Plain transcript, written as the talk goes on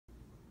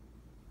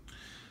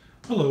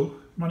Hello,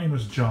 my name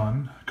is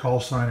John.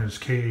 Call sign is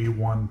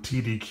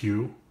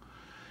KA1TDQ,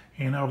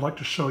 and I would like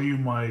to show you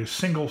my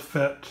single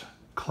FET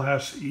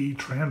Class E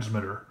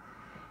transmitter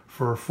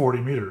for 40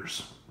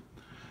 meters.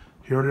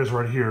 Here it is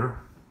right here.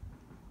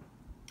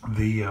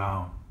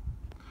 The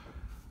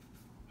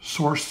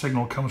source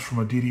signal comes from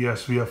a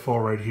DDS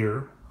VFO right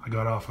here. I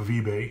got off of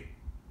eBay.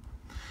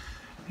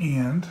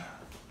 And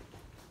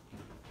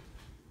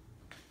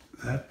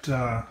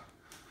that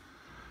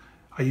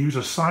I use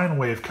a sine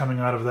wave coming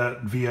out of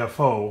that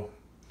VFO,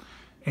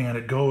 and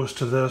it goes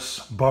to this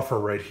buffer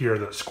right here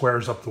that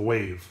squares up the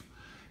wave.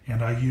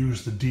 And I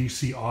use the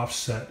DC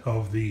offset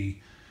of the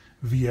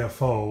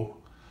VFO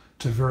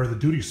to vary the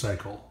duty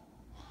cycle.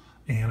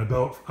 And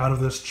out of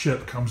this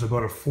chip comes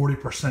about a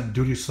 40%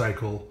 duty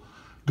cycle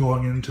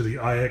going into the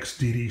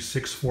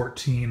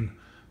IXDD614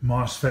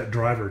 MOSFET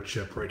driver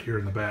chip right here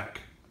in the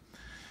back.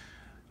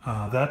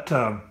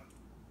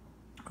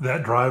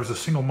 That drives a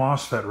single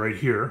MOSFET right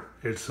here.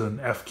 It's an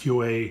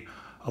FQA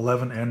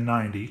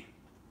 11N90.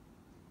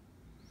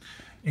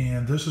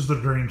 And this is the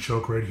drain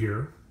choke right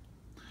here.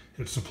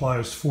 It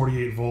supplies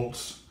 48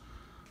 volts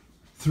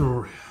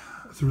through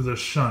this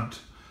shunt.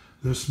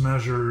 This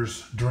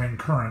measures drain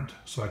current,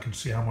 so I can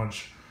see how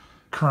much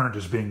current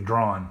is being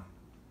drawn.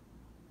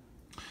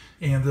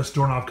 And this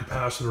doorknob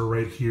capacitor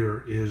right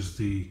here is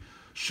the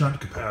shunt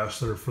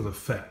capacitor for the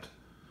FET.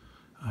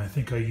 I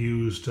think I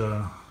used,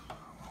 what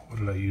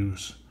did I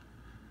use?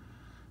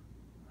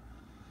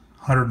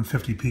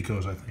 150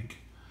 picos, I think.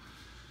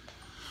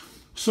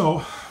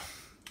 So,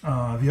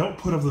 the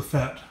output of the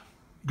FET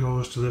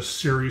goes to this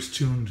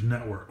series-tuned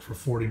network for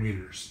 40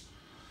 meters.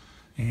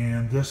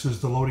 And this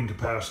is the loading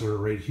capacitor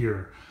right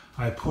here.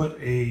 I put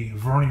a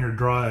vernier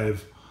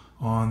drive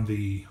on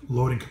the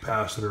loading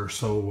capacitor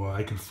so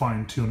I could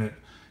fine-tune it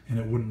and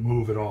it wouldn't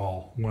move at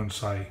all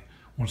once I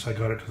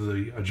got it to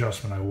the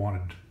adjustment I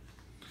wanted.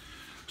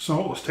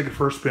 So let's take it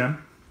for a spin.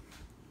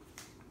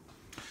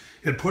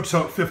 It puts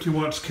out 50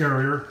 watts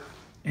carrier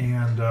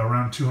and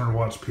around 200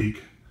 watts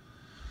peak.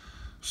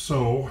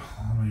 So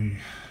let me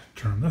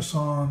turn this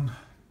on,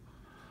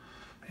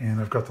 and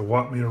I've got the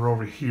watt meter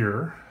over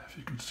here, if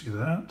you can see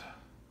that.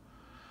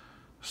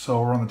 So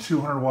we're on the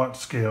 200 watt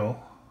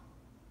scale.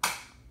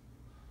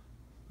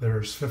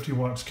 There's 50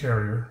 watts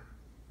carrier,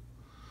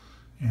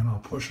 and I'll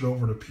push it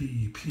over to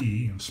PEP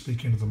and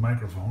speak into the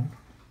microphone.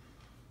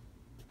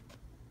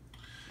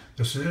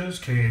 This is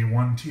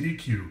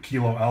KA1TDQ,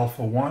 Kilo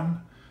Alpha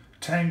 1,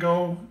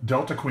 Tango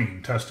Delta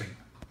Queen, testing.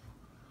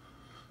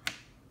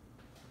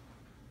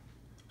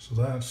 So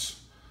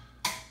that's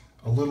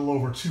a little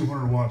over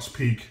 200 watts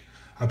peak.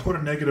 I put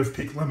a negative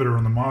peak limiter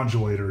in the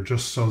modulator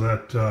just so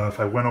that if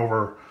I went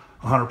over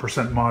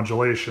 100%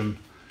 modulation,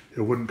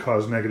 it wouldn't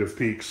cause negative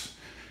peaks.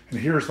 And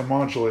here's the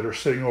modulator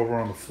sitting over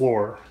on the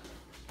floor.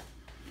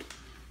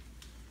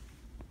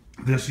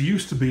 This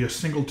used to be a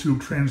single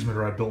tube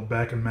transmitter I built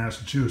back in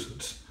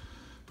Massachusetts,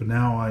 but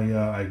now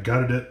I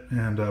gutted it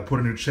and put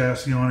a new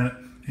chassis on it,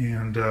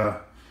 and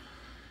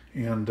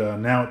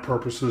now it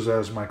purposes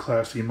as my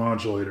Class E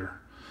modulator.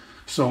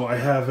 So I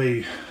have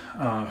a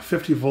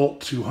 50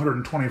 volt to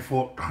 120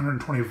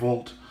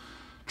 volt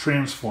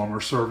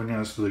transformer serving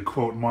as the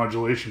quote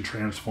modulation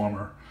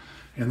transformer,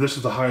 and this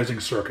is the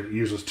Heising circuit. It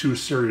uses two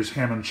series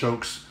Hammond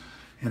chokes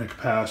and a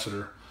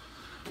capacitor.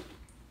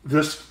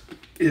 This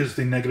is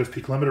the negative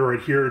peak limiter right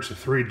here. It's a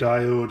 3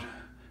 diode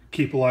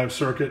keep alive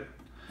circuit,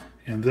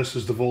 and this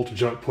is the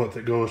voltage output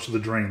that goes to the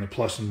drain, the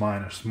plus and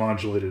minus,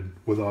 modulated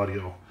with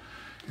audio.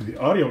 And the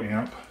audio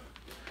amp,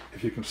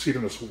 if you can see it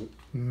in this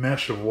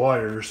mesh of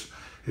wires,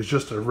 is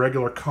just a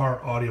regular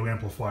car audio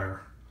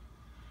amplifier.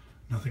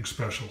 Nothing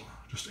special,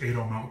 just 8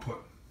 ohm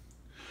output.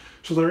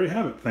 So there you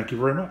have it. Thank you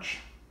very much.